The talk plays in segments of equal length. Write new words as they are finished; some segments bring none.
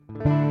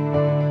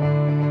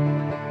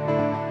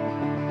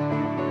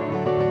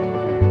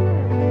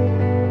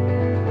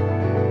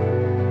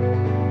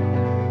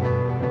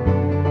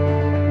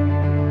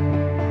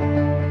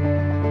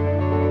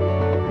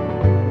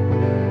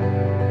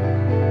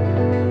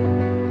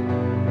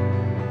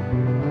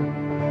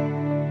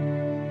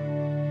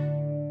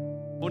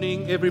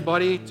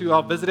everybody, to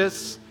our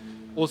visitors.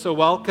 Also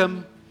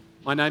welcome.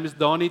 My name is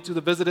Danie to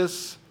the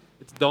visitors.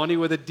 It's Danie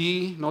with a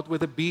D, not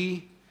with a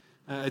B.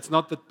 It's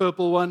not the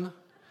purple one.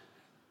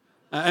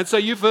 And so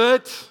you've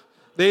heard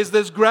there's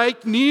this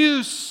great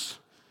news.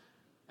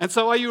 And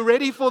so are you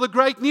ready for the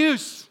great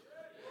news?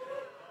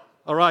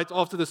 All right,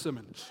 after the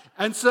sermon.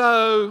 And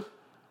so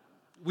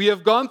we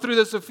have gone through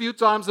this a few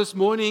times this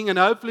morning, and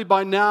hopefully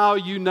by now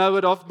you know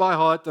it off by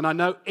heart. And I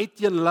know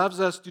Etienne loves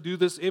us to do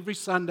this every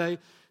Sunday,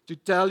 to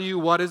tell you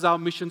what is our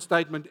mission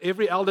statement.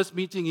 Every elders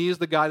meeting, he is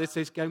the guy that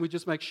says, can we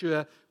just make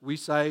sure we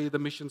say the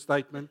mission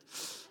statement?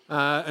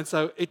 And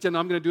so, Etienne,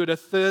 I'm going to do it a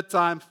third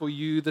time for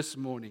you this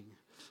morning.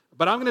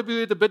 But I'm going to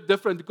do it a bit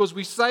different because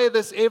we say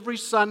this every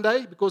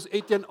Sunday because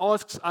Etienne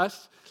asks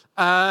us.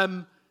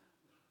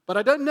 But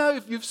I don't know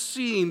if you've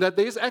seen that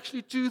there's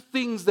actually two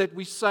things that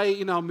we say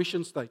in our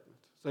mission statement.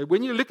 So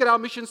when you look at our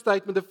mission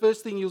statement, the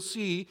first thing you'll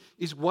see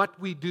is what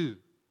we do.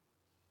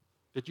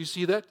 Did you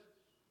see that?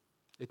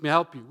 Let me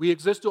help you. We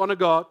exist to honor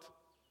God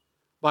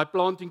by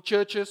planting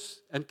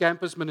churches and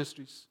campus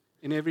ministries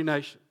in every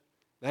nation.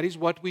 That is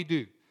what we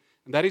do.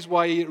 And that is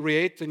why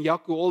Riet and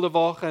Jaco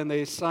Oldewagen and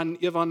their son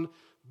Ivan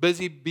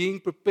busy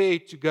being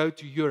prepared to go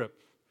to Europe.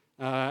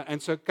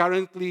 And so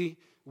currently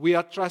we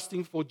are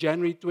trusting for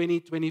January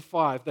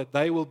 2025 that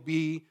they will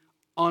be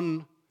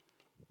on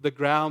the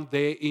ground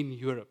there in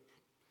Europe.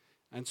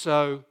 And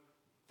so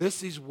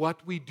this is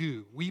what we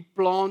do. We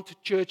plant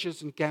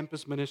churches and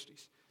campus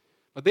ministries.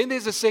 But then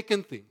there's a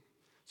second thing.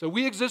 So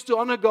we exist to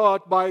honor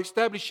God by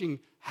establishing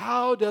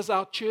how does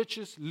our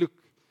churches look?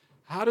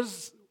 How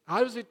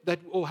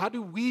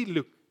do we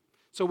look?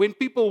 So when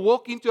people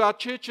walk into our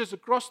churches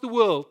across the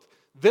world,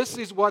 this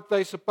is what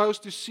they're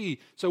supposed to see.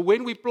 So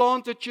when we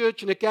plant a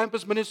church and a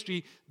campus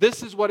ministry,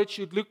 this is what it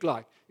should look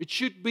like. It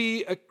should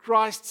be a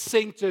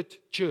Christ-centered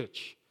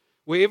church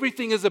where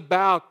everything is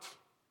about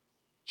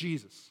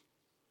Jesus.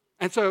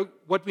 And so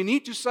what we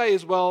need to say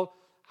is, well,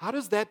 how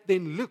does that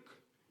then look?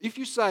 If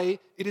you say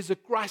it is a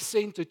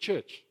Christ-centered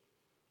church,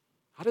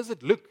 how does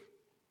it look?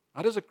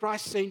 How does a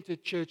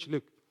Christ-centered church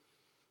look?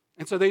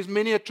 And so there's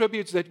many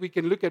attributes that we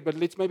can look at, but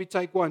let's maybe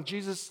take one.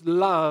 Jesus'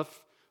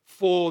 love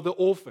for the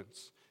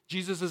orphans.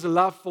 Jesus'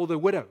 love for the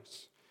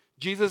widows.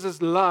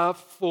 Jesus' love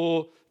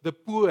for the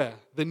poor,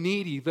 the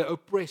needy, the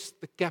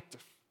oppressed, the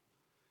captive.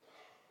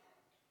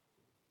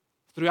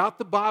 Throughout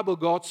the Bible,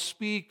 God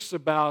speaks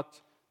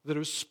about the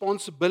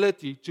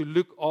responsibility to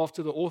look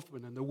after the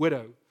orphan and the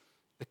widow,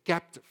 the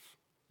captive,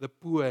 the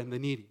poor and the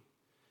needy.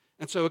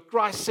 And so a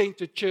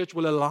Christ-centered church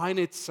will align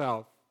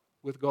itself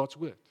with God's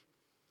word,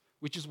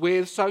 which is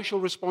where social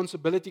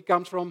responsibility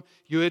comes from.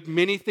 You heard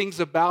many things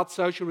about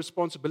social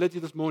responsibility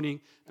this morning,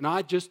 and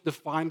I just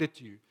defined it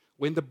to you.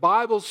 When the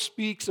Bible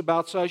speaks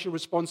about social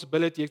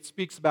responsibility, it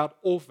speaks about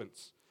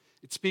orphans.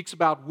 It speaks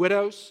about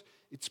widows.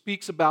 It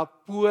speaks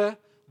about poor,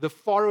 the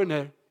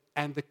foreigner,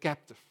 and the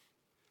captive.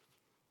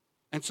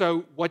 And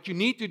so what you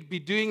need to be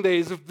doing there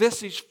is, if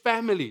this is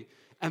family,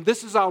 and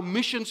this is our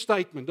mission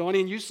statement,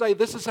 Donnie, and you say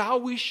this is how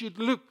we should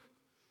look,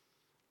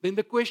 then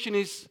the question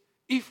is,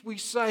 if we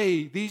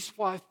say these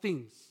 5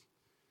 things,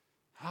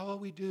 how are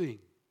we doing?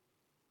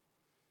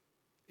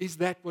 Is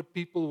that what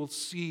people will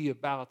see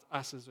about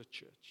us as a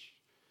church?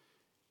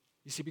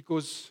 You see,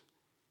 because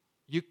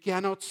you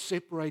cannot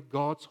separate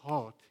God's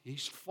heart,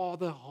 His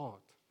Father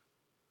heart,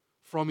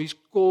 from His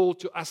call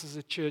to us as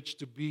a church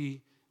to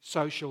be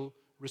social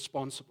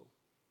responsible.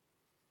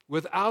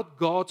 Without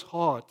God's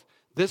heart,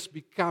 this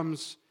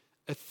becomes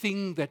a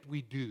thing that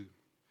we do.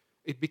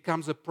 It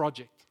becomes a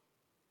project.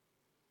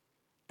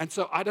 And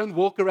so I don't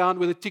walk around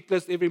with a tick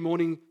list every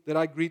morning that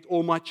I greet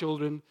all my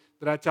children,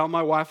 that I tell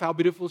my wife how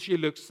beautiful she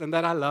looks and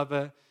that I love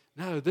her.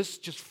 No, this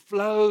just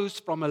flows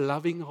from a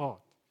loving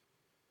heart.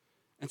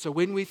 And so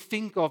when we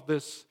think of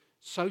this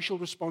social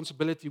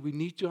responsibility, we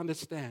need to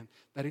understand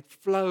that it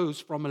flows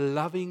from a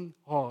loving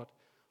heart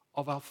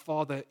of our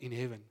Father in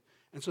heaven.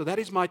 And so that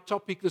is my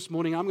topic this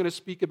morning. I'm going to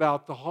speak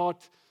about the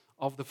heart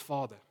of the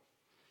Father.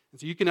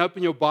 And so you can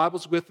open your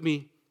Bibles with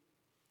me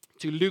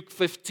to Luke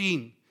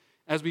 15.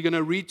 As we're going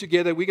to read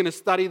together, we're going to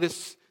study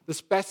this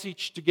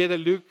passage together,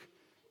 Luke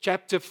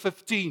chapter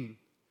 15.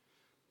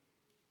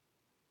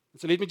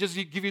 And so let me just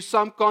give you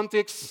some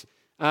context.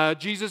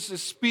 Jesus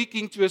is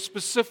speaking to a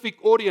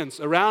specific audience.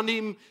 Around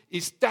him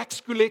is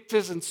tax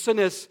collectors and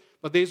sinners,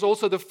 but there's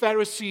also the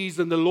Pharisees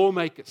and the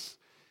lawmakers.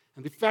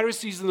 And the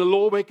Pharisees and the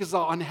lawmakers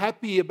are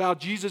unhappy about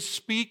Jesus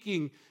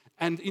speaking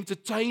and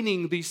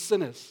entertaining these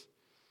sinners.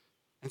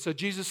 And so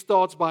Jesus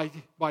starts by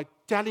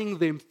telling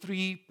them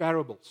 3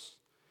 parables.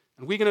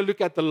 And we're going to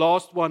look at the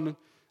last one,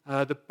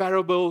 the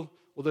parable,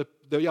 or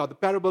the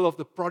parable of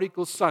the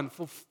prodigal son.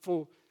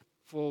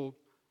 For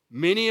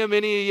many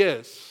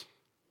years,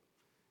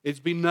 it's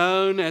been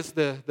known as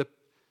the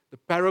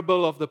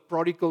parable of the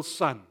prodigal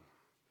son.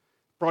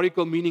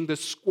 Prodigal meaning the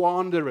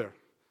squanderer,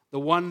 the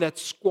one that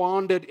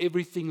squandered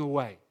everything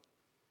away.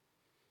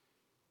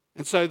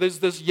 And so there's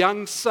this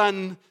young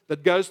son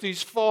that goes to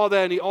his father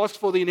and he asks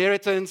for the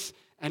inheritance,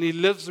 and he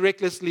lives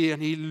recklessly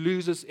and he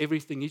loses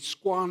everything. He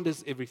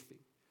squanders everything.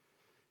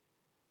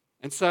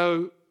 And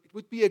so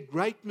would be a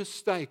great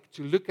mistake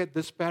to look at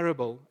this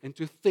parable and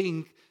to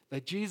think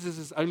that Jesus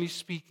is only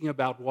speaking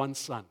about one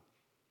son,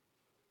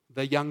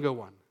 the younger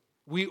one.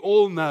 We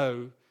all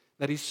know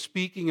that he's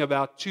speaking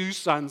about two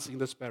sons in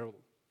this parable.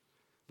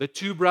 The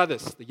two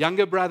brothers, the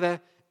younger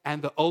brother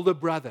and the older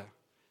brother,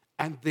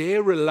 and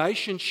their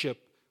relationship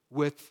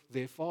with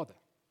their father.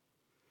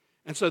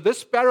 And so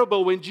this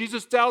parable, when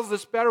Jesus tells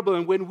this parable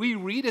and when we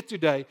read it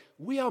today,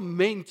 we are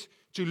meant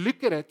to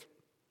look at it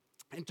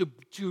and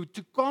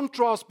to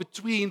contrast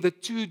between the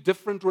two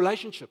different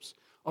relationships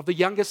of the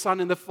younger son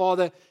and the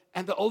father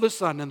and the older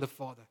son and the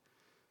father.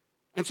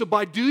 And so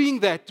by doing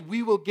that,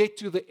 we will get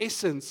to the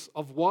essence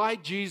of why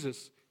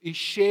Jesus is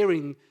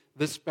sharing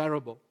this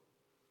parable.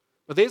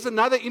 But there's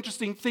another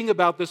interesting thing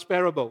about this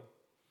parable.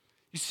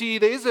 You see,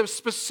 there's a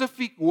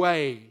specific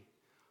way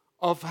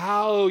of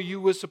how you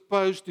were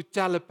supposed to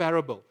tell a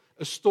parable,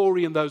 a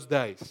story in those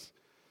days.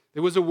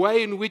 There was a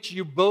way in which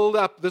you build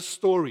up this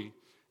story.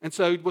 And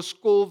so it was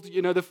called,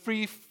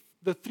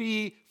 the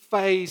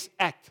three-phase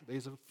act.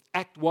 There's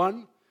act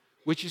one,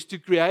 which is to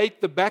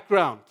create the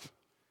background,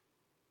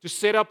 to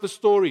set up the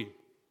story.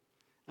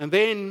 And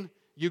then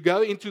you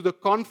go into the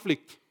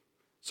conflict.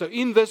 So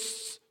in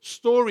this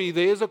story,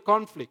 there's a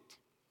conflict.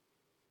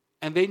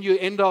 And then you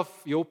end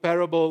off your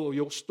parable or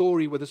your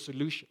story with a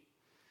solution.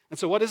 And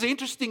so what is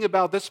interesting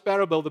about this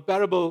parable, the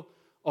parable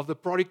of the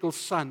prodigal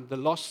son, the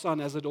lost son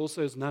as it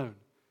also is known,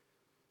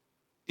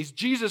 is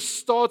Jesus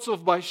starts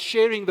off by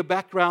sharing the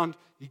background.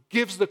 He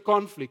gives the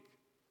conflict,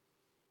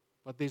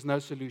 but there's no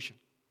solution.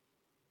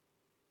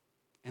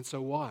 And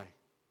so why?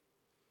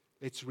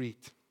 Let's read.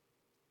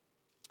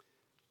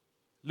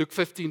 Luke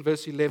 15,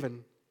 verse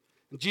 11.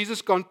 And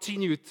Jesus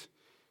continued,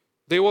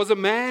 "There was a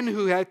man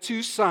who had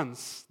two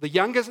sons. The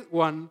youngest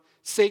one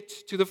said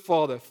to the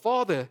father,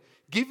 'Father,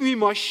 give me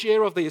my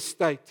share of the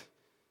estate.'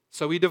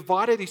 So he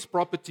divided his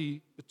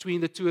property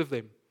between the two of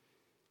them."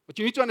 But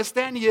you need to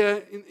understand here,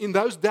 in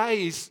those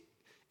days,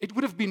 it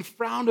would have been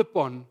frowned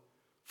upon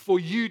for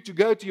you to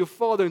go to your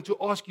father and to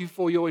ask you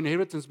for your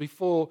inheritance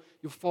before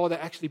your father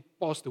actually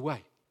passed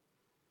away.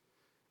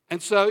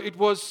 And so it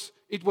was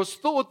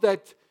thought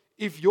that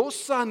if your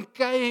son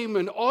came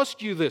and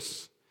asked you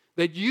this,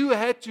 that you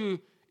had to,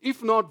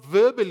 if not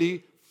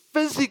verbally,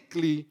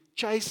 physically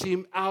chase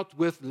him out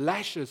with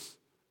lashes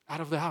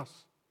out of the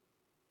house.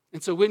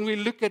 And so when we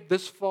look at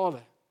this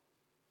father,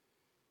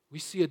 we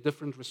see a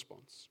different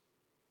response.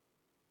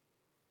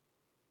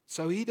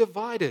 So he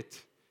divided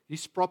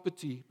his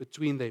property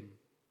between them.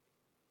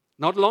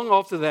 Not long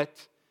after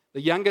that,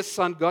 the youngest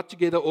son got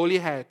together all he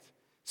had,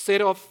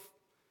 set off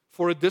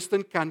for a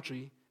distant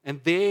country,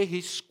 and there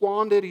he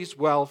squandered his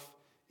wealth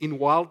in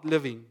wild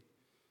living.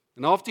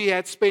 And after he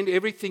had spent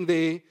everything,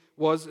 there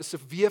was a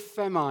severe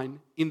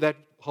famine in that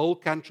whole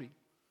country.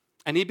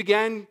 And he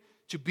began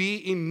to be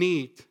in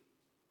need.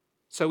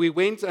 So he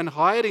went and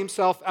hired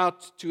himself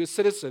out to a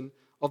citizen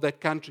of that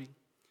country,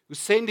 who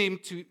sent him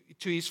to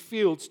his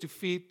fields to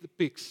feed the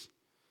pigs.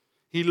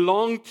 He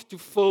longed to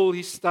fill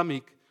his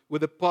stomach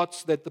with the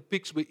pots that the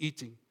pigs were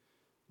eating,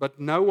 but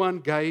no one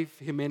gave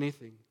him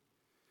anything.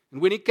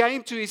 And when he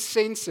came to his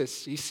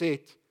senses, he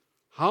said,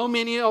 "How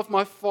many of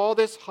my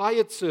father's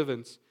hired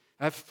servants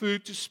have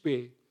food to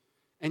spare?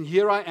 And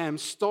here I am,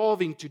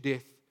 starving to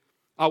death.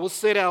 I will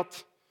set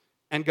out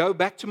and go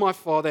back to my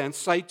father and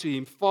say to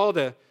him,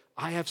 'Father,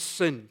 I have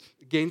sinned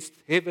against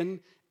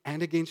heaven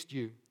and against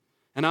you,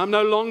 and I'm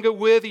no longer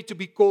worthy to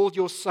be called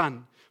your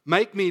son.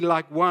 Make me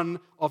like one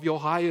of your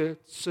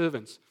hired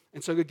servants.'"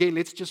 And so again,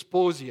 let's just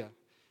pause here.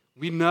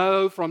 We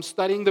know from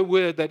studying the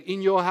word that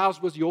in your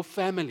house was your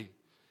family.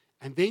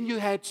 And then you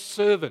had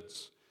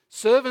servants.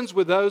 Servants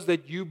were those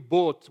that you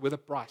bought with a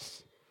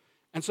price.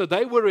 And so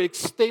they were an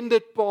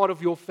extended part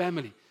of your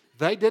family.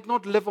 They did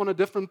not live on a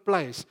different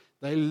place.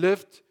 They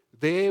lived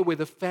there where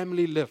the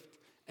family lived.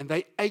 And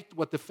they ate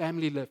what the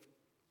family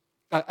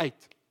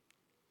ate.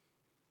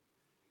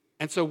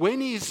 And so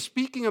when he is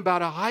speaking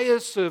about a higher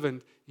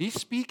servant, he's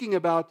speaking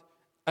about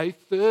a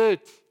third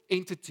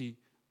entity,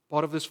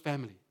 part of this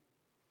family,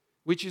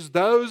 which is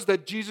those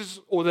that Jesus,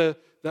 or the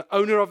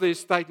owner of the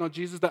estate, not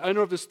Jesus, the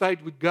owner of the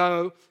estate would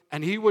go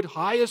and he would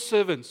hire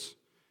servants,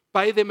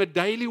 pay them a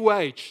daily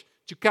wage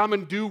to come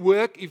and do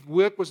work if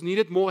work was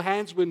needed, more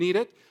hands were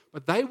needed,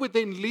 but they would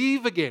then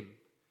leave again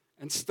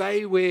and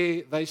stay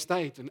where they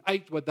stayed and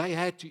ate what they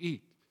had to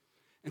eat.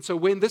 And so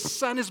when this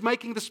son is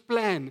making this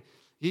plan,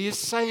 he is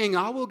saying,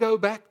 "I will go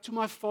back to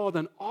my father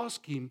and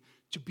ask him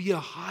to be a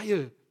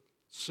higher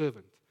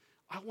servant.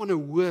 I want to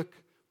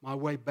work my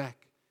way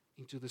back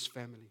into this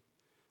family.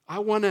 I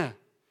want to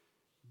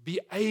be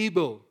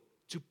able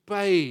to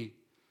pay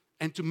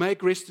and to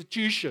make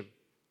restitution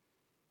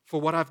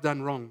for what I've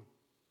done wrong."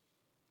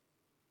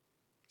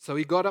 So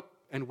he got up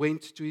and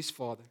went to his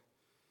father.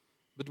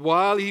 But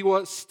while he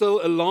was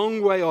still a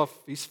long way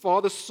off, his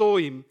father saw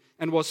him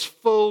and was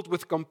filled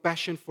with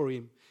compassion for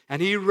him.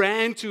 And he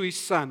ran to his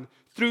son,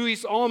 threw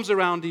his arms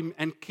around him,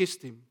 and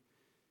kissed him.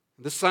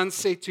 And the son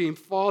said to him,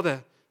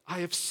 "Father, I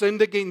have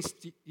sinned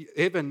against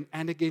heaven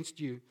and against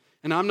you,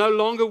 and I'm no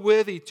longer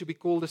worthy to be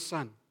called a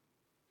son."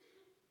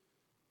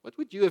 What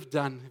would you have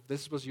done if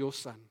this was your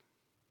son,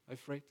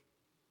 Fred?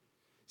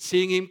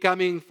 Seeing him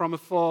coming from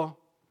afar,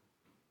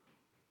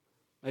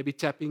 maybe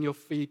tapping your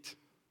feet.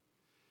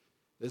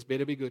 This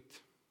better be good.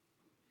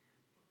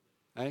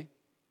 Hey,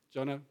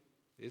 Jono,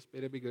 this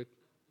better be good.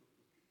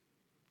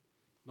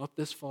 Not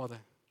this father.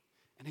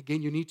 And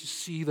again, you need to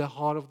see the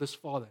heart of this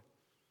father.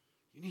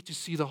 You need to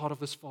see the heart of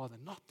this father,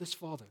 not this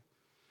father.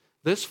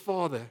 This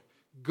father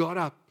got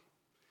up,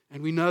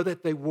 and we know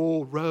that they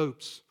wore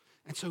robes.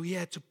 And so he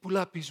had to pull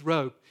up his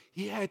robe.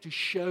 He had to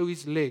show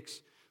his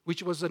legs,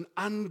 which was an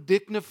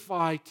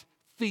undignified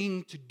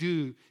thing to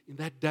do in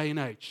that day and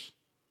age.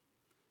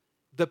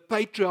 The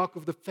patriarch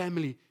of the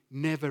family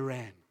never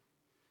ran.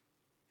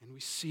 And we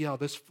see how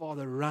this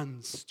father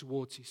runs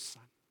towards his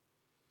son.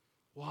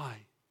 Why?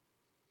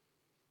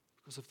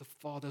 Because of the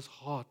father's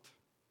heart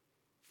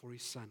for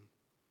his son.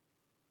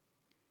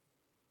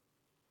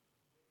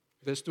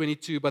 Verse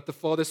 22, but the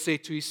father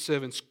said to his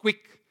servants,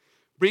 quick,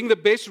 bring the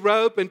best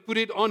robe and put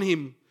it on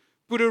him.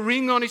 Put a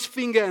ring on his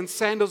finger and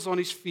sandals on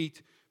his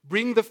feet.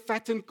 Bring the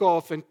fattened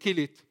calf and kill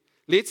it.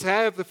 Let's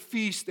have the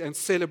feast and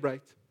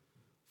celebrate.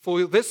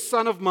 For this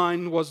son of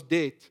mine was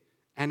dead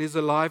and is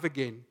alive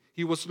again.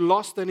 He was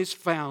lost and is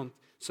found.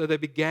 So they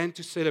began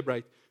to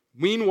celebrate.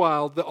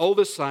 Meanwhile, the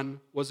older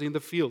son was in the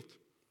field.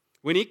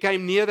 When he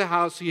came near the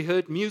house, he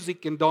heard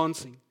music and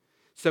dancing.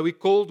 So he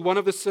called one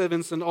of the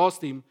servants and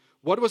asked him,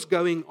 what was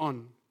going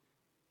on?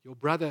 Your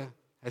brother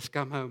has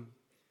come home.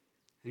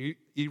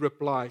 He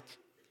replied,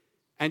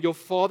 and your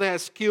father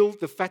has killed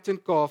the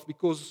fattened calf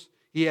because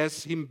he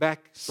has him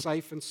back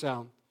safe and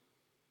sound.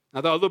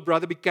 Now the older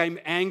brother became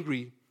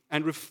angry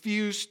and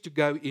refused to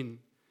go in.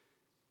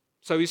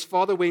 So his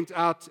father went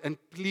out and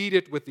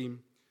pleaded with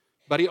him.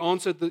 But he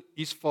answered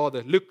his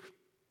father, just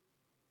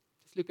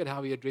look at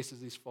how he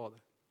addresses his father.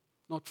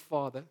 Not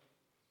father.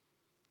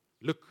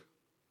 Look.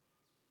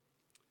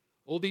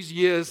 All these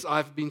years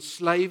I've been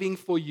slaving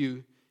for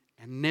you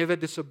and never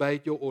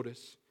disobeyed your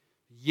orders.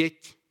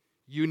 Yet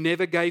you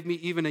never gave me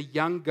even a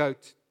young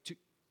goat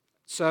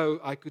so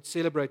I could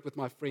celebrate with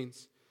my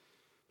friends.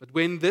 But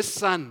when this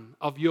son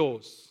of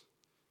yours,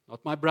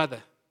 not my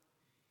brother,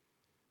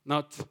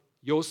 not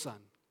your son,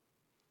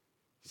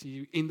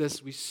 see, in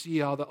this we see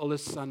how the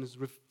oldest son is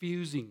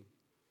refusing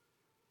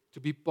to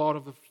be part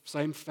of the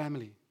same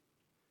family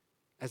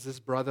as this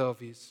brother of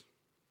his.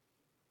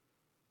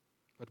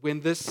 But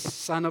when this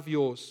son of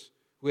yours,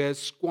 who has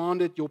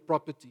squandered your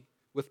property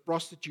with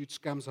prostitutes,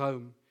 comes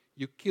home,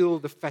 you kill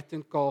the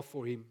fattened calf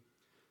for him.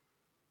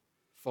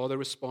 Father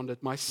responded,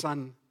 my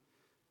son,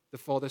 the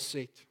father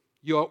said,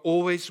 you are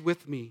always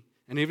with me,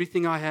 and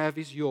everything I have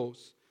is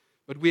yours.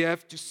 But we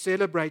have to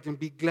celebrate and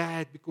be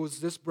glad because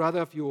this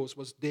brother of yours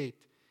was dead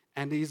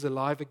and he is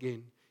alive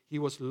again. He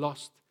was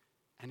lost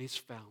and is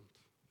found.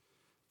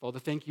 Father,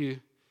 thank you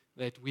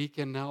that we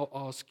can now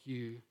ask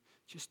you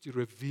just to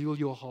reveal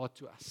your heart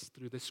to us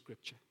through this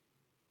scripture.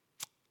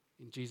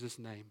 In Jesus'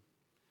 name.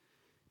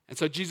 And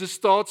so Jesus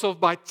starts off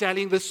by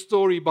telling the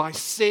story, by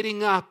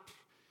setting up.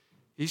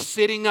 He's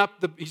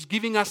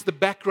giving us the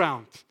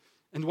background.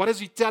 And what is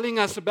he telling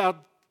us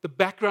about the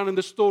background in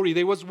the story?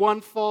 There was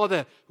one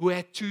father who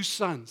had two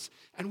sons.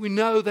 And we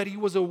know that he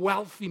was a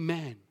wealthy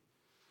man.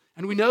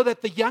 And we know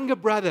that the younger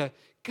brother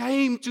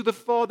came to the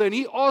father and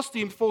he asked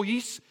him for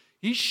his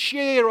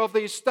share of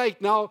the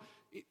estate. Now,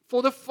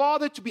 for the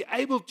father to be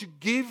able to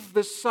give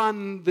the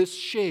son this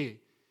share,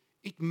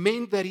 it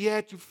meant that he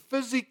had to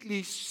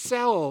physically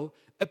sell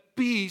a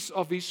piece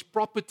of his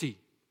property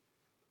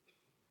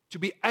to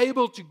be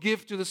able to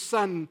give to the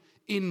son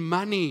in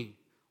money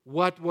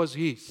what was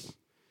his.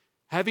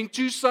 Having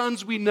two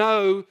sons, we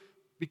know,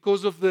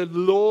 because of the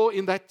law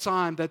in that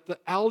time, that the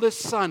eldest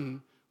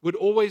son would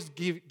always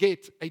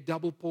get a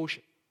double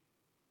portion.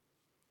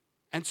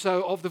 And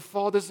so of the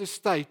father's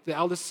estate, the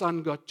eldest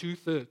son got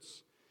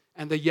 2/3,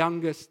 and the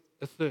youngest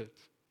 1/3.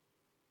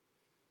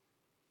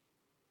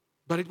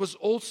 But it was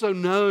also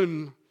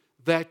known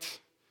that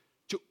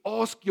to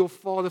ask your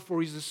father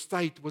for his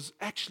estate was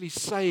actually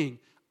saying,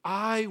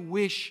 I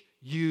wish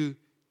you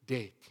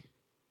dead.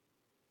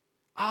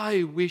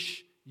 I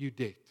wish you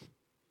dead.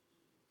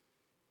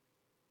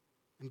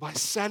 And by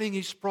selling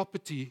his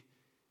property,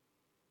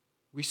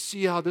 we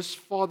see how this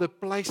father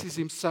places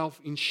himself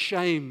in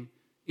shame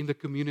in the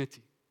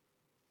community.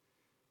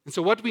 And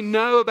so what we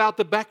know about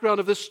the background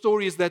of this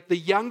story is that the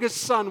youngest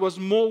son was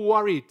more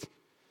worried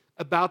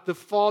about the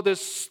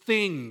father's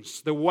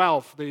things, the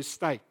wealth, the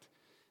estate,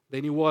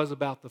 than he was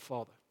about the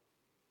father.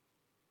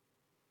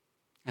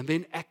 And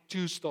then Act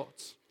 2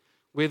 starts,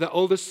 where the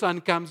oldest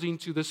son comes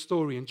into the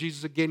story, and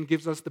Jesus again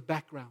gives us the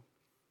background.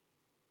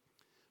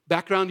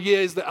 Background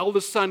here is the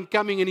eldest son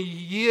coming, and he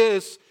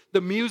hears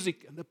the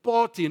music and the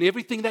party and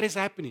everything that is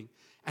happening.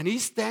 And he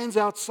stands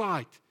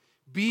outside,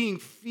 being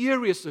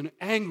furious and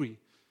angry.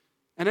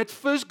 And at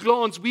first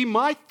glance, we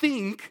might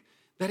think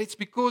that it's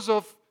because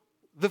of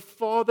the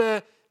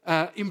father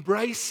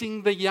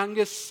embracing the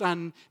youngest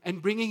son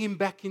and bringing him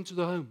back into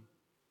the home.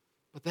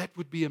 But that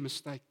would be a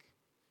mistake.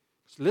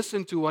 So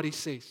listen to what he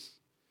says.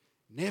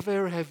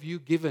 Never have you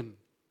given.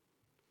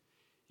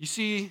 You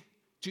see,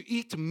 To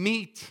eat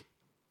meat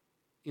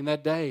in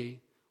that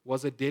day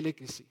was a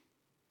delicacy.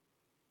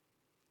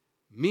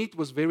 Meat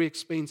was very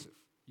expensive.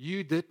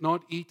 You did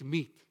not eat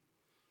meat.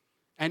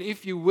 And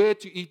if you were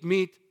to eat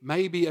meat,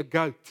 maybe a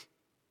goat.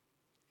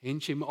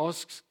 Hence,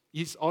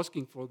 he's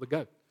asking for the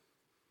goat.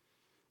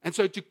 And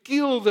so to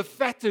kill the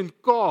fattened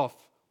calf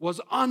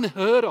was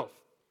unheard of.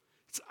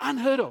 It's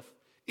unheard of.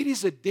 It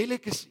is a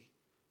delicacy.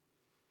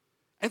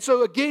 And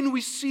so again,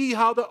 we see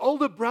how the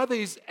older brother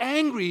is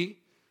angry,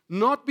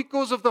 not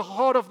because of the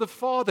heart of the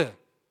father,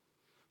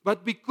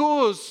 but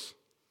because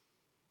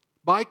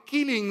by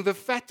killing the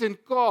fattened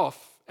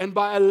calf and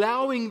by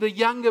allowing the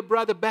younger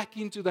brother back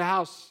into the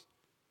house,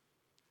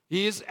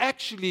 he is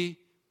actually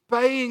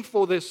paying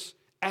for this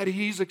at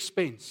his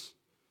expense,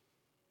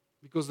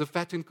 because the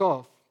fattened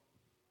calf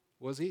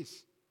was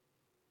his.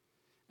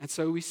 And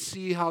so we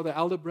see how the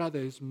elder brother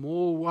is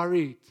more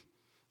worried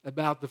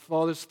about the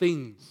father's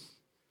things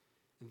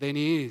than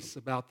he is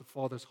about the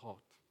father's heart.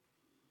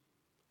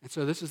 And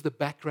so this is the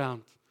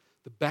background,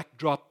 the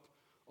backdrop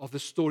of the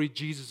story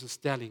Jesus is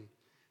telling.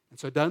 And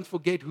so don't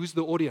forget who's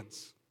the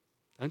audience.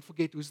 Don't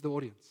forget who's the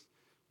audience.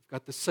 We've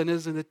got the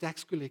sinners and the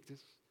tax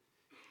collectors,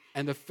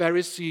 and the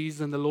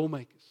Pharisees and the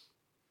lawmakers.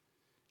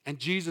 And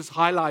Jesus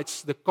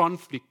highlights the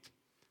conflict,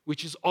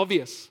 which is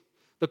obvious.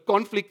 The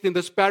conflict in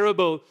this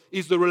parable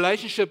is the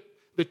relationship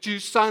the two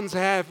sons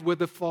have with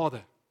the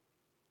father.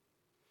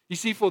 You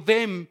see, for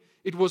them,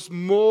 it was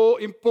more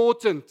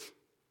important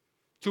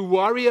to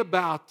worry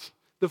about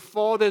the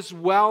father's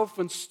wealth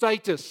and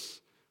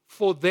status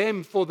for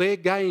them, for their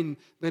gain,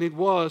 than it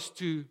was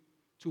to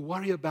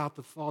worry about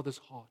the father's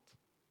heart.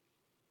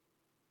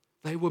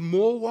 They were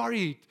more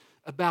worried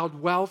about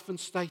wealth and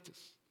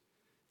status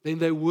than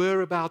they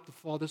were about the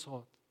father's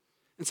heart.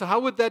 And so how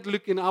would that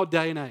look in our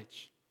day and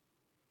age?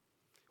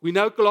 We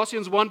know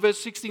Colossians 1 verse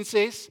 16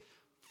 says,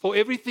 "For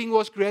everything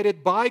was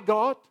created by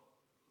God,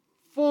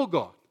 for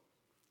God."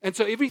 And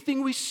so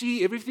everything we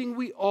see, everything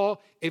we are,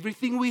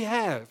 everything we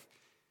have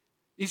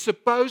is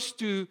supposed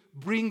to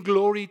bring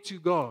glory to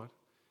God.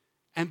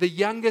 And the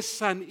youngest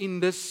son in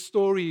this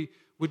story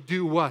would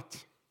do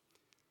what?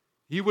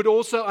 He would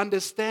also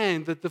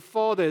understand that the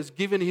father has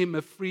given him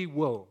a free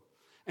will.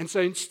 And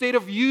so instead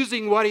of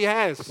using what he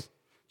has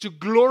to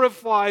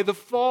glorify the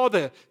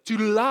father, to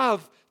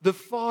love the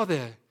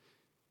father,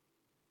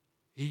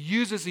 he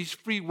uses his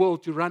free will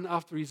to run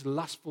after his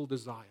lustful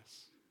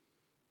desires.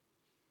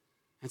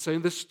 And so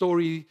in this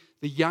story,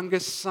 the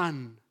youngest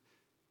son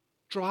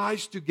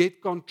tries to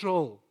get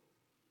control.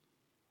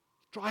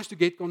 Tries to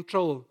get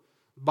control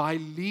by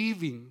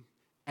leaving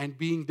and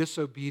being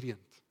disobedient.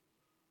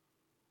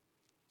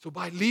 So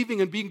by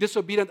leaving and being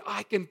disobedient,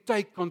 I can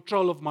take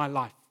control of my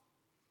life.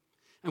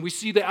 And we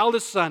see the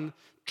eldest son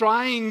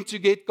trying to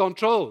get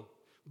control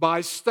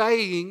by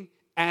staying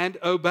and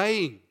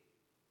obeying.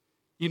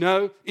 You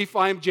know, if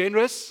I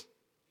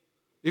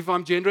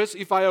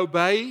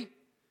obey,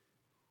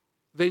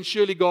 then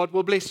surely God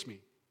will bless me.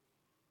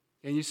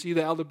 Can you see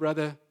the elder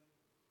brother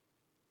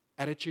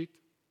attitude?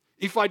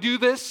 If I do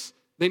this,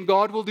 then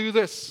God will do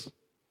this.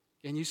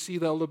 Can you see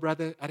the elder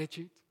brother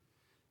attitude?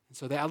 And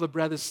so the elder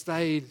brother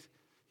stayed.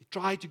 He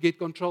tried to get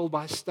control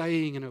by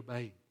staying and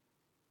obeying.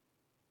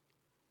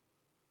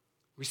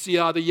 We see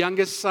how the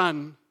youngest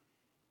son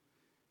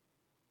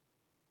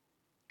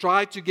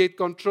tried to get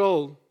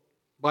control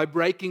by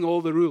breaking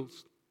all the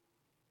rules,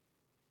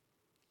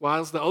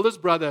 whilst the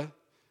oldest brother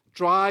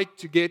tried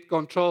to get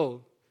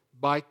control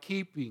by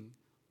keeping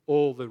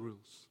all the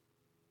rules.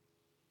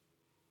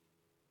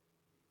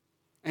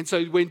 And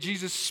so when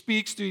Jesus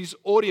speaks to his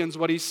audience,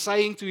 what he's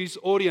saying to his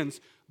audience,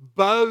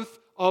 both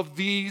of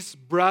these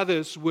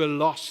brothers were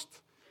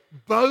lost.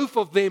 Both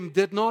of them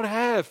did not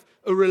have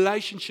a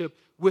relationship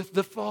with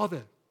the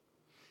Father.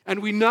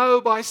 And we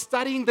know by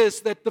studying this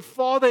that the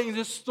Father in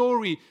this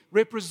story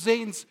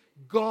represents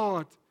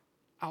God,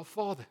 our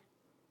Father.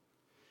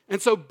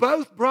 And so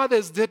both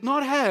brothers did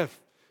not have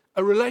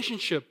a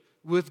relationship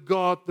with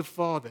God the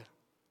Father.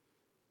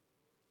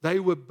 They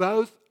were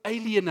both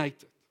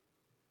alienated.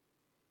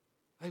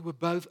 They were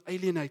both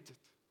alienated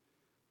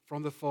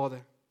from the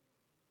Father.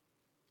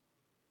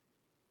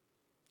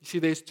 You see,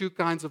 there's two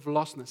kinds of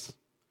lostness,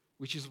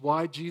 which is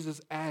why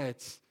Jesus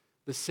adds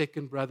the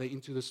second brother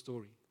into the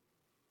story.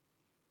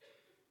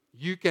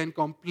 You can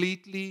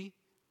completely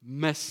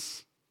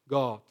miss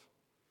God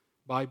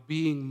by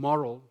being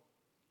moral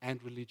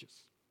and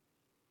religious.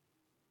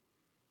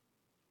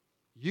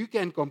 You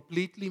can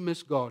completely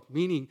miss God,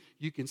 meaning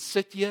you can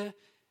sit here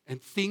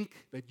and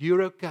think that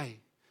you're okay,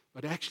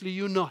 but actually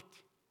you're not.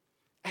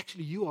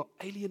 Actually, you are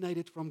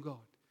alienated from God.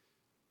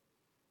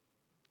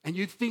 And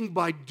you think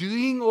by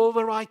doing all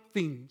the right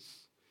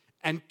things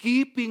and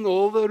keeping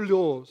all the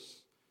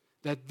laws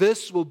that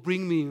this will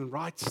bring me in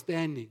right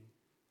standing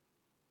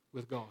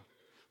with God.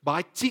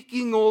 By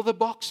ticking all the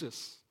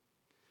boxes.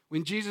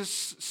 When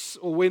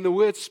the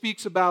word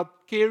speaks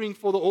about caring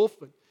for the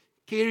orphan,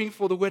 caring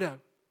for the widow,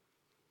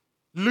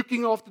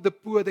 looking after the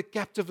poor, the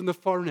captive, and the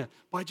foreigner,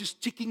 by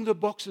just ticking the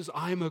boxes,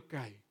 I'm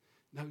okay.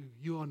 No,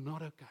 you are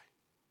not okay.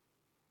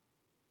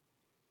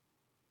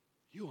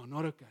 you are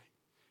not okay.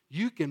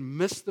 You can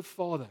miss the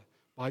Father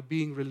by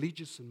being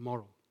religious and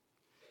moral.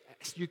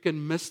 You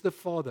can miss the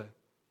Father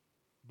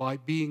by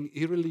being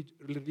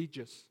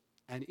irreligious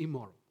and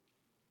immoral,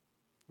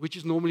 which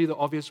is normally the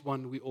obvious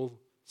one we all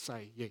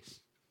say, yes.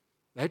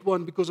 That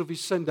one, because of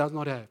his sin, does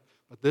not have.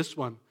 But this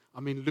one,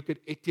 look at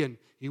Etienne.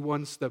 He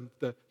wants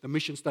the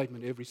mission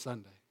statement every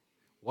Sunday.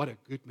 What a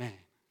good man.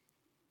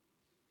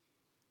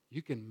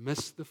 You can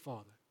miss the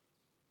Father.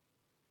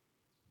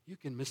 You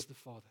can miss the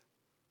Father.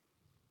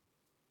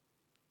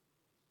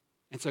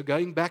 And so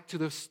going back to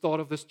the start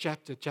of this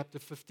chapter, chapter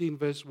 15,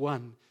 verse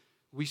 1,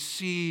 we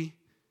see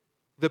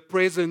the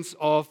presence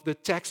of the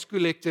tax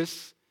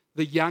collectors,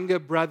 the younger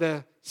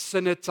brother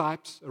sinner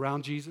types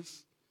around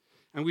Jesus.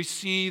 And we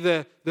see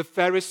the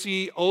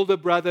Pharisee, older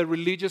brother,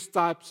 religious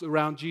types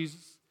around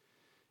Jesus.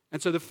 And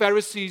so the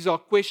Pharisees are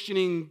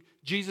questioning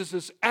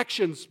Jesus'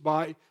 actions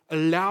by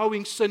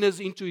allowing sinners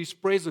into his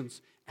presence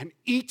and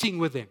eating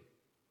with them.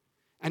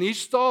 And he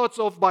starts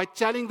off by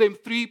telling them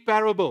 3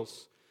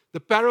 parables. The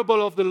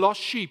parable of the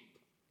lost sheep,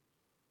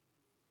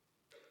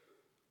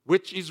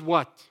 which is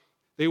what?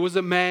 There was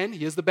a man,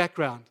 here's the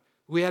background,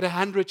 who had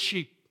 100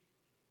 sheep.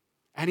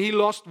 And he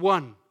lost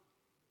one.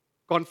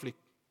 Conflict.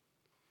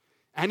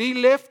 And he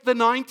left the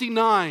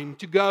 99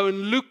 to go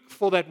and look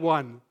for that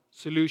one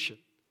solution.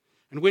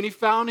 And when he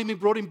found him, he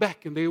brought him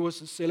back, and there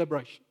was a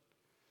celebration.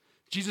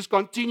 Jesus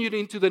continued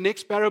into the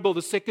next parable,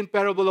 the second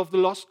parable of the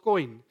lost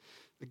coin.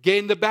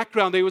 Again, the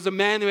background, there was a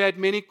man who had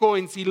many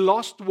coins. He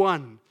lost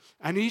one.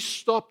 And he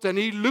stopped and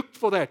he looked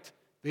for that.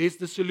 There's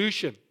the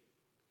solution.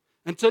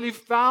 Until he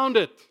found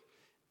it.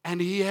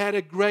 And he had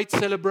a great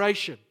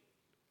celebration.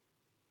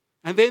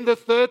 And then the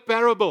third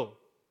parable,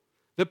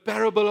 the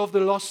parable of the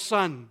lost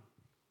son.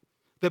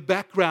 The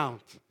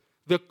background,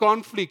 the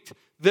conflict.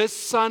 This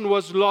son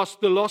was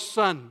lost, the lost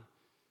son.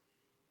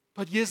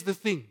 But here's the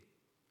thing.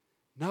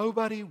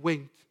 Nobody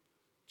went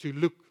to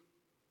look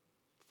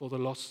for the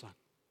lost son.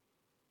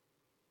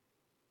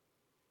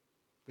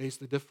 There's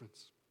the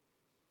difference.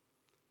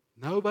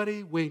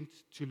 Nobody went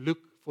to look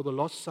for the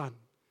lost son,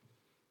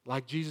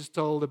 like Jesus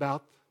told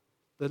about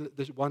the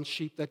one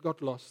sheep that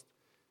got lost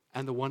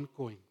and the one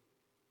coin.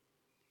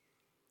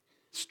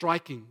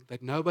 Striking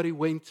that nobody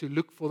went to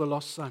look for the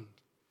lost son.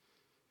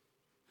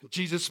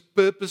 Jesus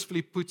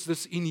purposefully puts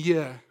this in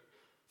here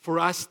for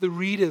us, the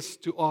readers,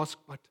 to ask,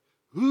 but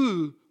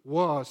who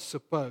was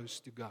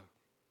supposed to go?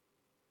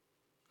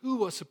 Who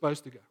was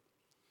supposed to go?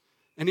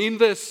 And in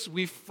this,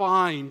 we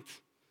find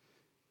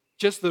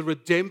just the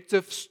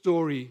redemptive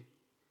story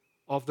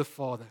of the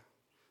Father.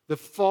 The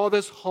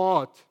Father's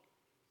heart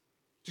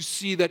to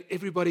see that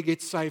everybody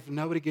gets saved and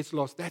nobody gets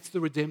lost. That's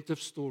the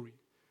redemptive story.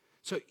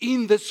 So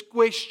in this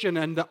question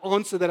and the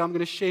answer that I'm going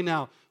to share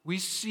now, we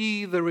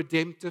see the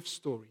redemptive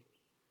story.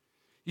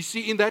 You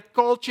see, in that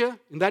culture,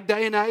 in that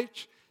day and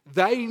age,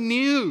 they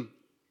knew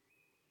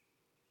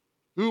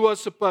who was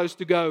supposed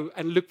to go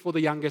and look for the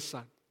younger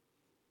son.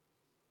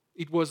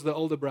 It was the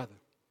older brother.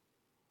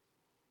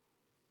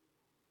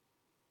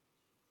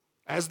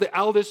 As the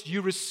eldest,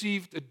 you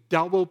received a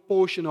double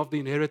portion of the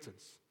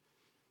inheritance.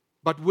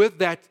 But with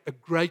that, a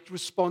great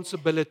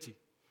responsibility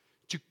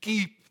to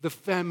keep the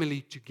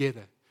family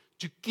together,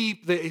 to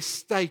keep the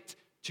estate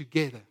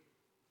together,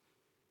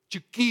 to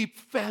keep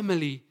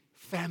family.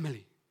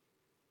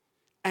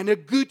 And a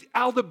good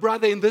elder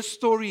brother in this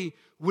story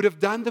would have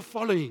done the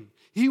following.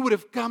 He would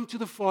have come to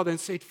the father and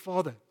said,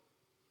 Father,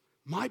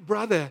 my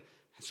brother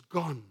has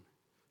gone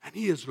and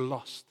he is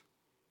lost.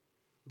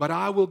 But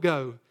I will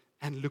go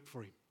and look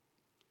for him.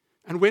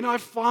 And when I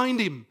find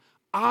him,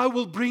 I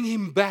will bring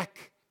him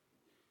back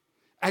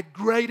at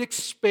great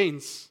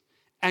expense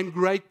and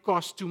great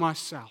cost to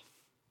myself.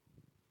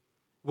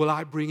 Will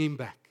I bring him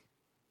back?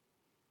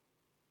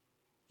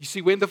 You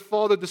see, when the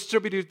father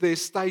distributed the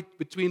estate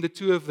between the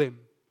two of them,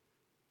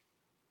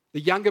 the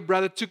younger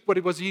brother took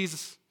what was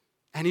his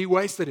and he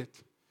wasted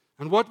it.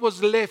 And what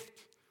was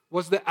left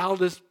was the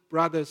eldest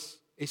brother's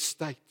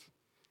estate,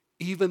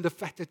 even the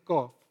fatted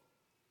calf.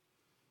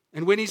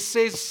 And when he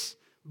says,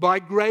 by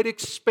great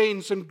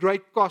expense and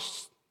great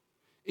cost,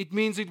 it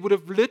means it would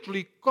have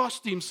literally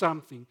cost him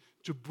something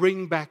to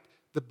bring back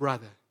the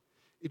brother.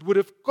 It would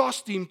have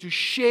cost him to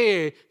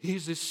share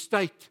his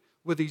estate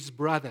with his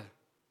brother.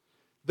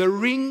 The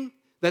ring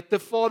that the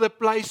father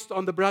placed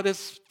on the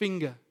brother's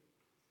finger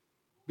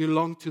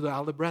belonged to the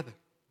elder brother.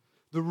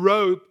 The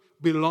robe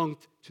belonged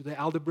to the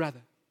elder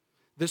brother.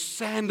 The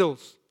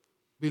sandals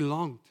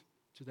belonged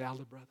to the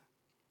elder brother.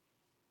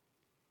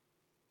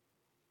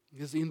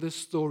 It is in this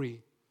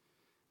story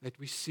that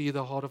we see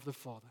the heart of the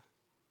Father.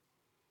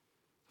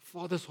 The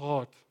Father's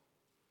heart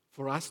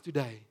for us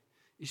today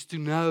is to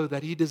know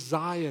that He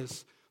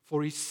desires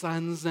for His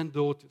sons and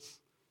daughters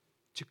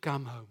to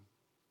come home.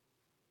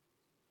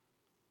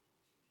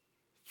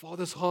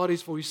 Father's heart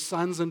is for His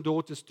sons and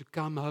daughters to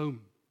come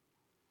home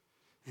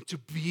and to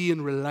be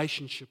in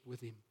relationship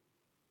with Him.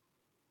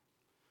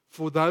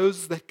 For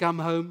those that come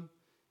home,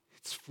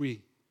 it's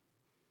free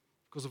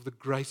because of the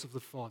grace of the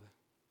Father.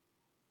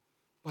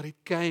 But it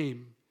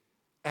came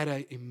at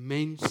an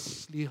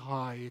immensely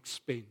high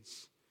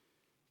expense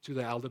to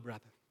the elder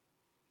brother.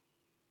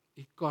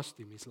 It cost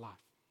him his life.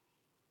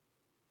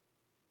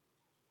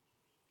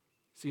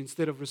 See,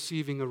 instead of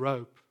receiving a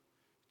robe,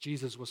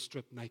 Jesus was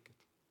stripped naked.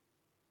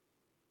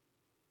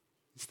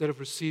 Instead of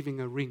receiving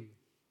a ring,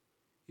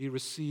 he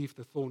received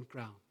a thorn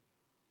crown.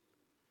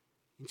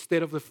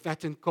 Instead of the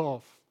fattened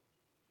calf,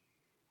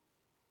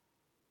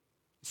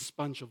 a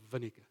sponge of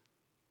vinegar.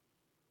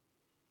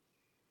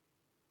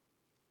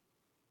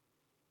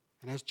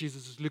 And as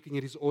Jesus is looking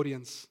at his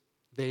audience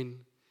then,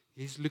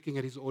 he's looking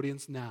at his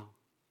audience now.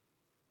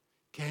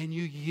 Can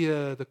you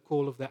hear the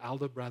call of the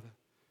elder brother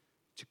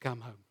to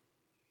come home?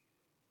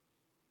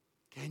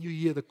 Can you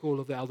hear the call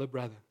of the elder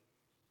brother?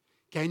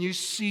 Can you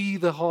see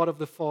the heart of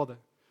the Father?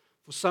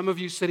 For some of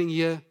you sitting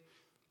here,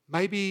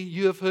 maybe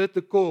you have heard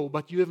the call,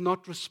 but you have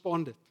not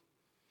responded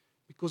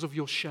because of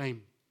your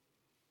shame,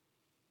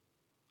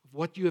 of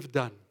what you have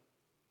done.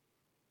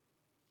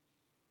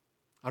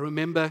 I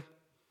remember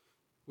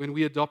when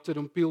we adopted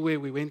Umpilwe,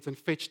 we went and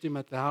fetched him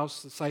at the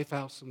house, the safe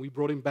house, and we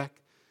brought him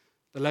back.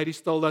 The ladies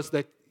told us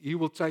that he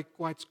will take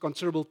quite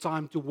considerable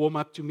time to warm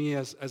up to me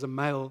as a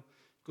male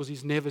because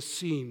he's never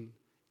seen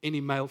any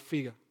male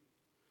figure.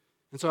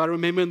 And so I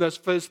remember in those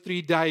first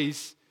 3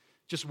 days,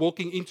 just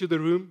walking into the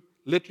room,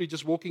 literally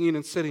just walking in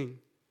and sitting.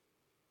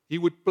 He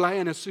would play,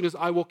 and as soon as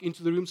I walk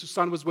into the room,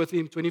 Susan was with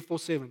him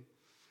 24/7.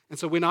 And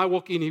so when I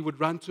walk in, he would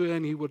run to her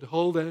and he would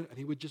hold her and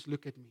he would just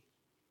look at me.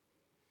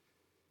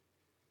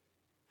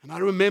 And I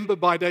remember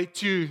by day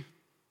 2,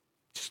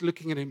 just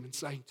looking at him and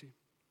saying to him,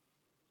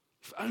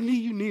 if only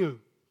you knew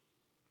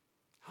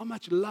how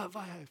much love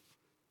I have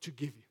to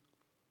give you.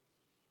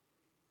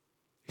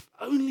 If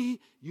only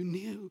you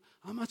knew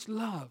how much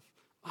love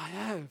I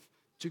have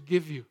to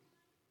give you.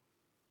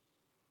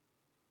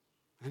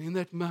 And in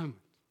that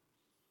moment,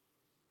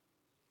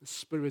 the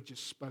Spirit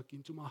just spoke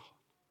into my heart.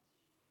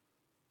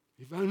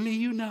 If only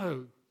you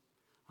know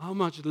how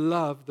much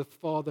love the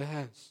Father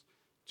has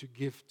to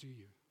give to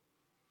you.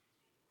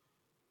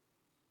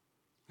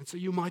 And so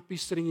you might be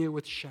sitting here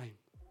with shame.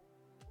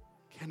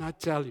 Can I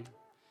tell you,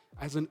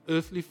 as an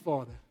earthly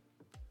father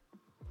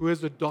who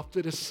has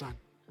adopted a son,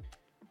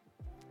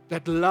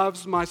 that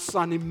loves my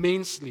son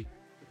immensely,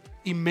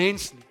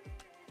 immensely.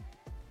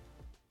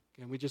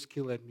 Can we just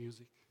kill that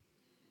music?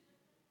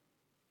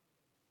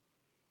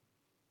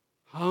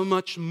 How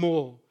much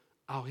more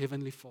our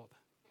Heavenly Father?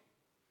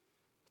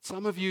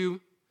 Some of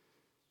you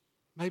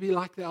may be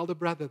like the elder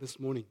brother this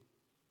morning.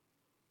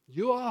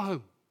 You are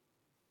home.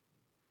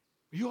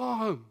 You are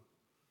home.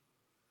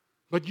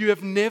 But you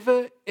have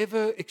never,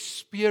 ever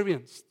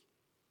experienced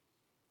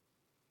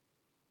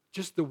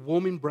just the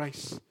warm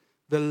embrace,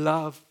 the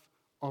love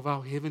of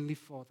our Heavenly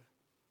Father.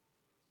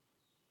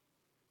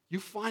 You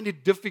find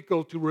it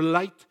difficult to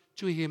relate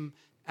to Him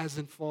as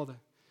a Father.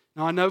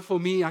 Now, I know for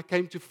me, I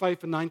came to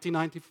faith in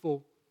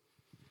 1994.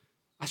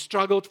 I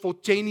struggled for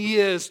 10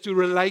 years to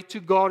relate to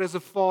God as a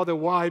Father.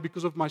 Why?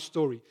 Because of my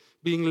story.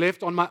 Being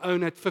left on my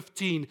own at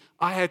 15,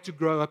 I had to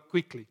grow up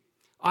quickly.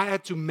 I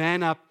had to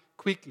man up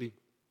quickly.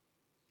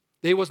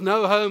 There was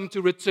no home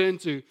to return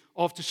to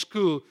after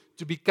school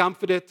to be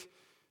comforted,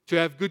 to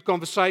have good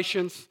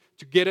conversations,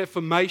 to get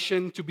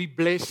affirmation, to be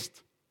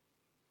blessed.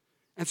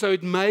 And so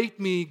it made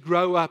me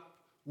grow up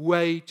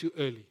way too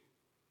early.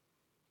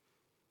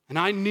 And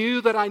I knew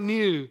that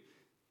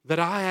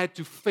I had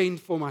to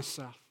fend for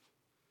myself.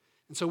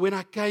 And so when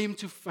I came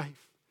to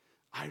faith,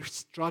 I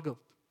struggled.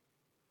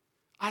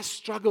 I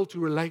struggled to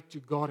relate to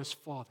God as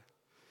Father.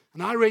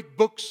 And I read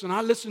books and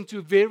I listened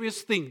to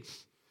various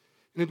things.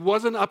 And it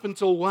wasn't up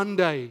until one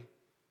day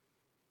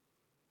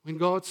when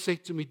God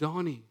said to me,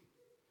 Danie,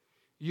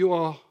 you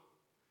are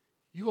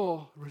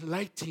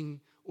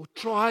relating or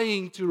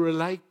trying to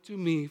relate to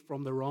me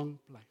from the wrong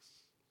place.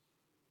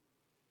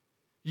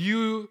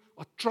 You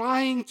are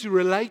trying to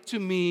relate to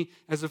me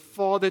as a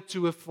father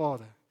to a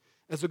father,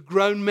 as a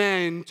grown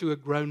man to a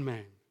grown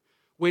man,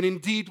 when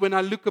indeed when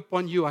I look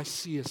upon you, I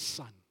see a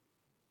son.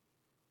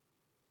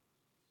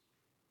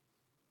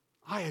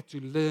 I had to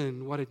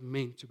learn what it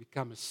meant to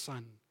become a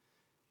son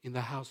in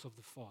the house of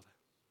the Father.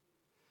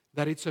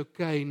 That it's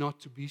okay not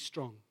to be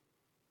strong.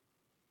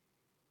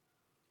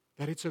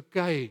 That it's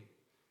okay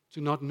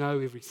to not know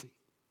everything.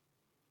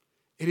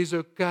 It is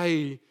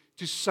okay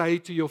to say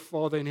to your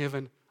Father in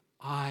heaven,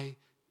 I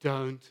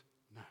don't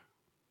know.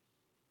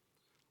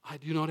 I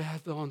do not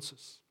have the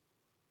answers.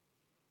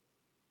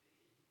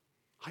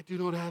 I do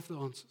not have the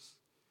answers.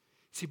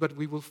 See, but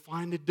we will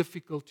find it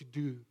difficult to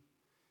do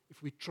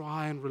if we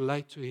try and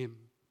relate to Him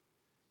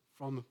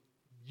from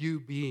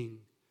you being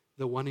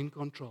the one in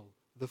control,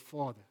 the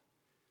Father,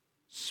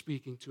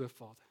 speaking to a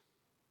Father.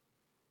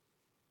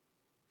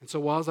 And so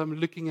whilst I'm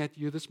looking at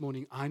you this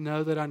morning, I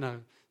know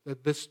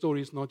that this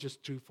story is not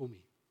just true for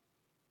me.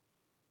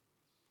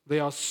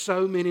 There are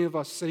so many of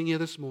us sitting here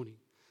this morning,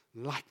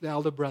 like the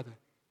elder brother.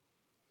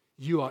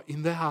 You are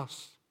in the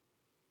house,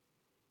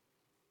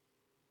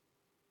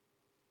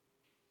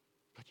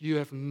 but you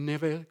have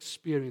never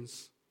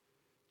experienced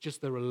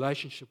just the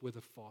relationship with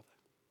the Father.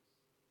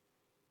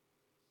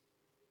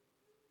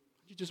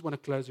 You just want to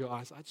close your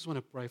eyes. I just want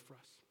to pray for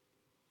us.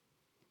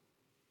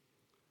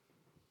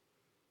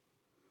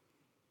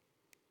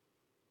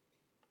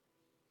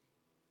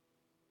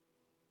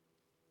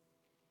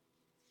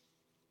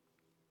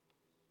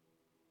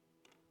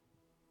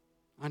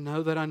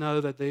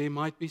 know that there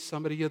might be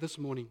somebody here this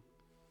morning,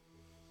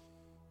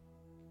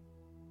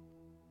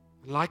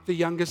 like the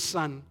youngest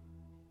son,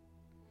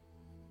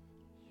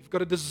 you've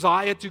got a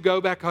desire to go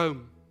back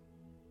home,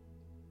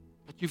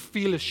 but you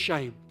feel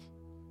ashamed.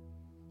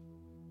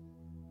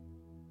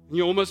 And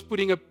you're almost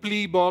putting a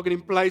plea bargain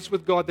in place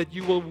with God that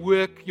you will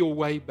work your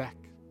way back.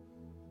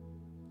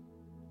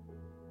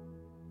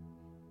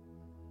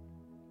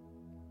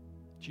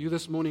 To you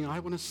this morning, I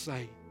want to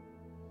say,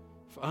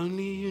 if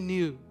only you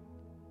knew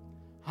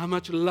how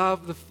much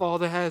love the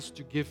Father has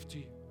to give to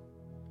you.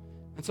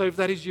 And so if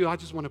that is you, I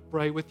just want to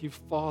pray with you,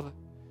 Father.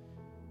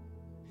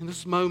 In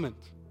this moment,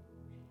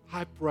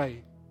 I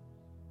pray,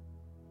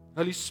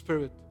 Holy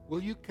Spirit,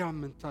 will you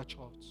come and touch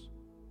hearts?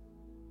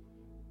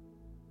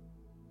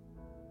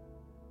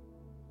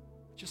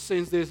 Just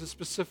sense there's a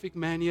specific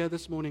man here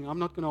this morning. I'm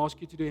not going to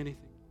ask you to do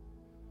anything.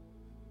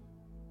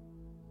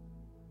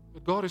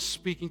 But God is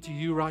speaking to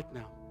you right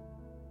now.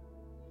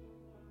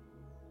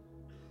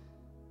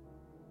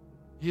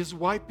 He is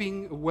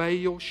wiping away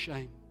your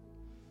shame.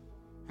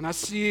 And I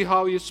see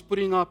how He is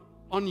putting up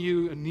on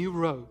you a new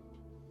robe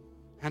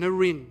and a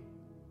ring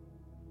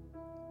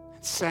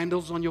and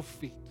sandals on your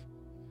feet.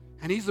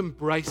 And He's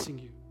embracing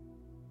you.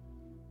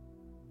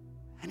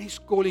 And He's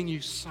calling you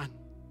son.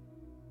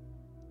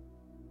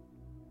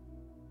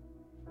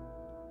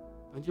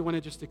 Don't you want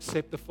to just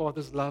accept the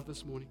Father's love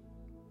this morning?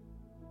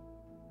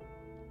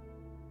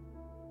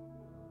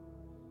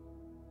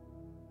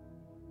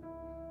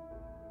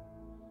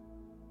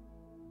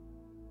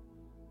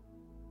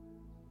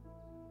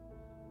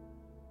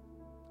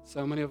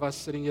 So many of us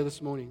sitting here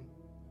this morning,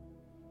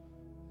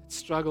 it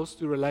struggles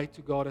to relate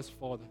to God as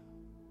Father.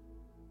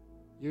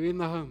 You're in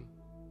the home.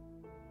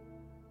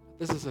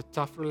 This is a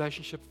tough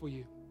relationship for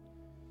you.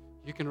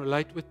 You can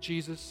relate with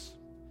Jesus.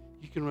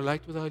 You can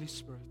relate with the Holy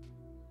Spirit.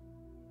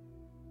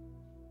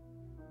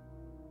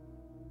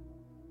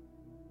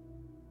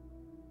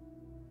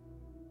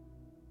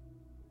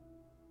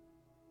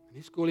 And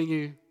He's calling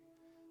you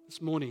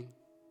this morning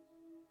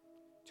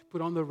to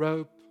put on the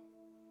robe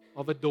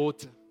of a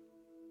daughter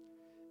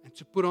and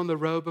to put on the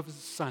robe of a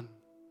son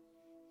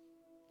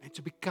and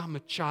to become a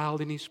child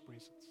in His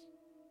presence.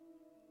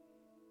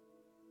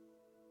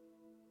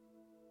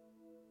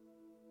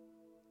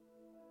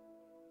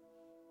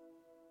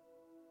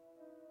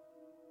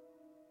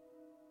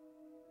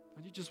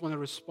 Don't you just want to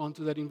respond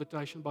to that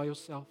invitation by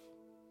yourself?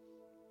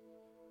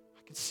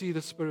 I can see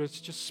the Spirit's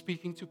just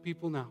speaking to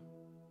people now.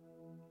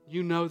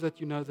 You know that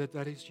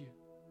that is you.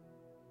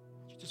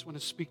 You just want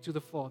to speak to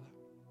the Father.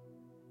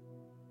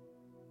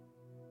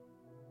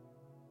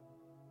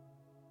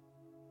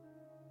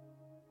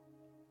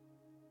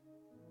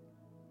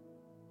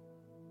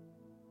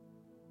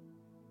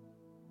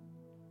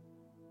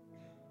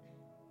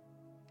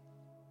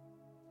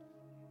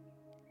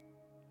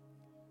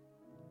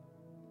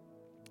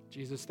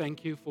 Jesus,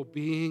 thank you for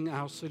being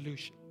our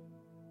solution.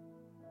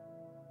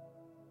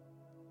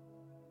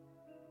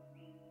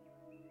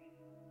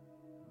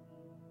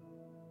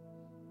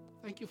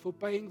 Thank you for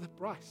paying the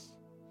price,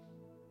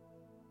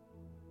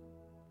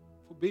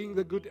 for being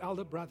the good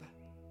elder brother.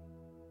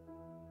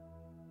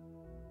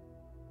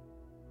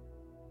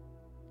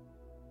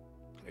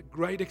 At a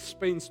great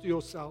expense to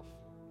yourself,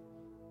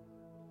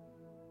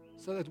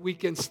 so that we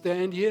can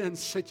stand here and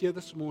sit here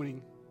this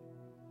morning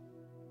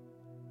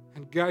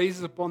and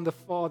gaze upon the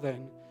Father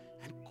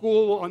and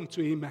call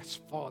unto Him as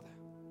Father.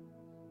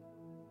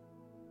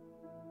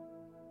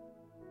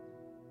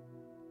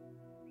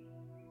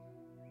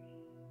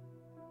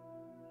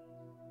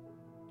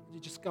 You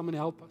just come and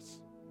help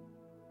us.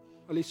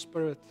 Holy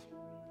Spirit,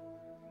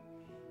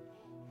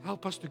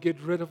 help us to get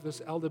rid of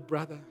this elder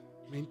brother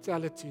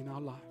mentality in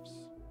our lives.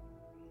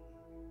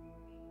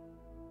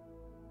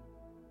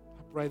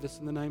 I pray this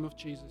in the name of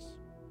Jesus.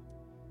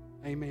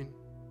 Amen.